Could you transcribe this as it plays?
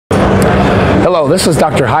Hello, this is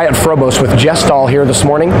Dr. Hyatt Frobose with GESTAL here this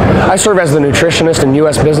morning. I serve as the nutritionist and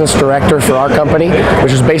U.S. Business Director for our company,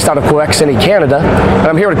 which is based out of Quebec City, Canada. And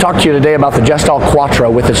I'm here to talk to you today about the GESTAL QUATTRO,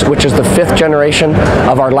 which is the 5th generation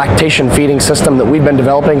of our lactation feeding system that we've been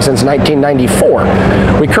developing since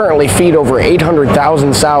 1994. We currently feed over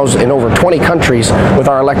 800,000 sows in over 20 countries with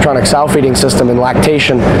our electronic sow feeding system in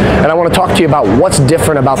lactation. And I want to talk to you about what's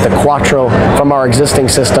different about the QUATTRO from our existing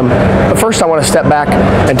system. But first I want to step back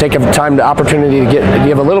and take the opportunity to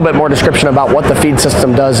give a little bit more description about what the feed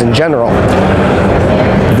system does in general.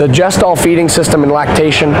 The GESTAL feeding system in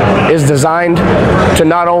lactation is designed to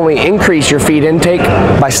not only increase your feed intake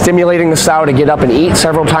by stimulating the sow to get up and eat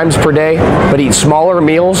several times per day, but eat smaller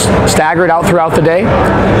meals staggered out throughout the day.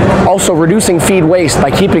 Also reducing feed waste by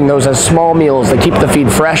keeping those as small meals that keep the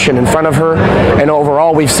feed fresh and in front of her. And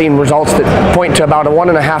overall, we've seen results that point to about a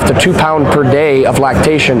 1.5 to 2 pound per day of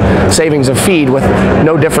lactation savings of feed, with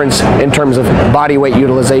no difference in terms of body weight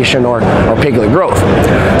utilization or piglet growth.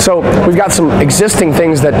 So we've got some existing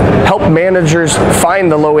things that help managers find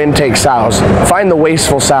the low intake sows, find the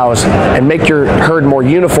wasteful sows, and make your herd more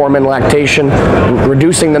uniform in lactation,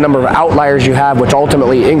 reducing the number of outliers you have, which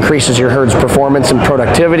ultimately increases your herd's performance and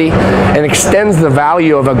productivity, and extends the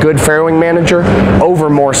value of a good farrowing manager over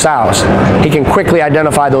more sows. He can quickly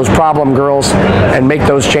identify those problem girls and make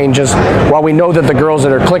those changes, while we know that the girls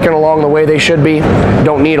that are clicking along the way they should be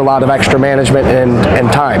don't need a lot of extra management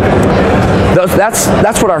and time.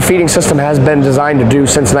 That's what our feeding system has been designed to do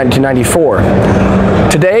since 1994.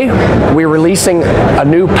 Today, we're releasing a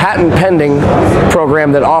new patent-pending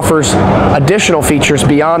program that offers additional features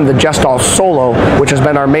beyond the GESTAL Solo, which has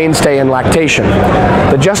been our mainstay in lactation.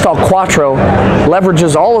 The GESTAL QUATTRO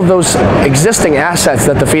leverages all of those existing assets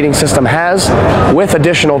that the feeding system has with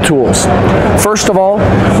additional tools. First of all,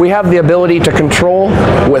 we have the ability to control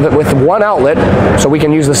with one outlet, so we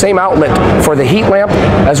can use the same outlet for the heat lamp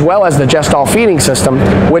as well as the GESTAL feeding system,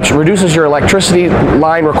 which reduces your electricity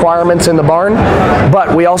line requirements in the barn.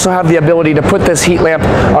 But we also have the ability to put this heat lamp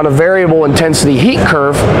on a variable intensity heat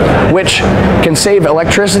curve, which can save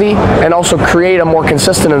electricity and also create a more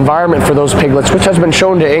consistent environment for those piglets, which has been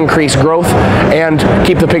shown to increase growth and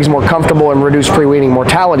keep the pigs more comfortable and reduce pre-weaning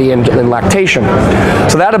mortality in lactation.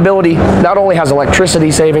 So that ability not only has electricity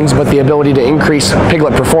savings, but the ability to increase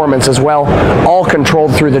piglet performance as well, all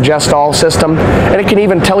controlled through the GESTAL system. And it can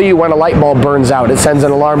even tell you when a light bulb burns out. It sends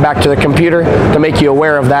an alarm back to the computer to make you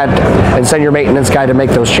aware of that and send your maintenance guy to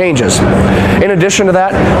make those changes. In addition to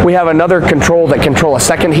that, we have another control that can control a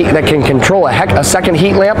second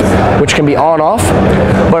heat lamp, which can be on-off,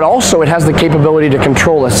 but also it has the capability to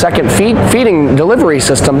control a second feeding delivery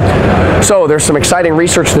system. So there's some exciting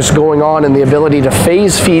research that's going on in the ability to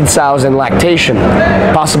phase feed sows in lactation,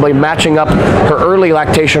 possibly matching up her early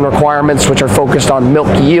lactation requirements, which are focused on milk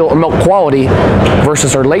yield or milk quality,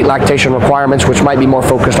 versus her late lactation requirements, which might be more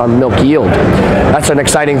focused on milk yield. That's an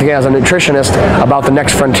exciting thing as a nutritionist about the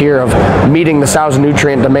next frontier of meeting the sow's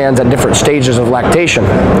nutrient demands at different stages of lactation.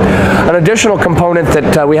 An additional component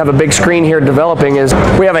that we have a big screen here developing is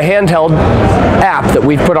we have a handheld app that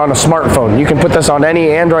we've put on a smartphone. You can put this on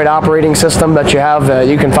any Android operating system that you have.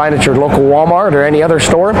 You can find at your local Walmart or any other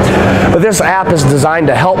store. But this app is designed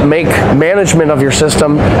to help make management of your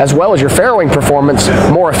system as well as your farrowing performance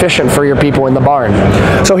more efficient for your people in the barn.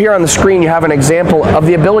 So here on the screen you have an example of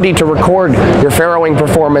the ability to record your farrowing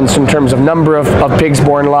performance in terms of number of pigs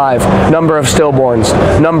born live, number of stillborns,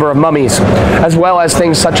 number of mummies, as well as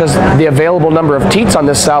things such as the available number of teats on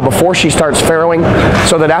this sow before she starts farrowing,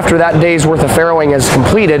 so that after that day's worth of farrowing is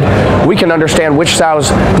completed, we can understand which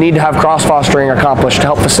sows need to have cross-fostering accomplished to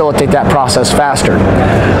help facilitate that process faster.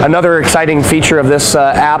 Another exciting feature of this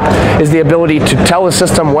app is the ability to tell the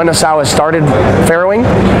system when a sow has started farrowing,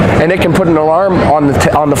 and it can put an alarm on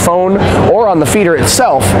the phone or on the feeder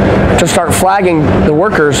itself to start flagging the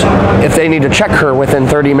workers if they need to check her within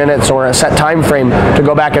 30 minutes or a set time frame to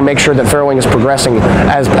go back and make sure that farrowing is progressing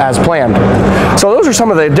as planned. So those are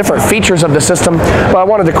some of the different features of the system, but I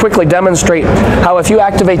wanted to quickly demonstrate how if you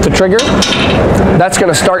activate the trigger, that's going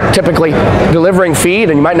to start typically delivering feed,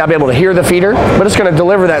 and you might not be able to hear the feeder, but it's going to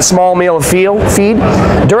deliver that small meal of feed.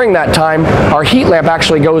 During that time, our heat lamp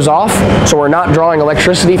actually goes off, so we're not drawing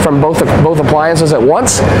electricity from both appliances at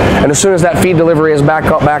once, and as soon as that feed delivery is back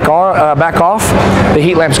off, the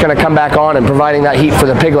heat lamp's going to come back on and providing that heat for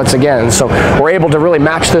the piglets again. So we're able to really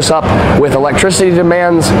match this up with electricity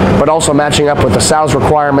demands, but also matching up with the sow's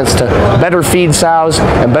requirements to better feed sows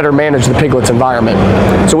and better manage the piglets environment.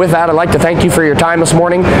 So with that, I'd like to thank you for your time this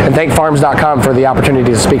morning and thank Farms.com for the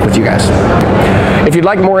opportunity to speak with you guys. If you'd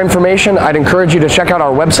like more information, I'd encourage you to check out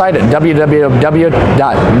our website at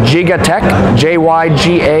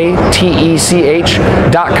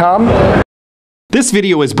www.JYGATech.com. This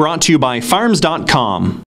video is brought to you by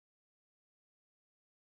Farms.com.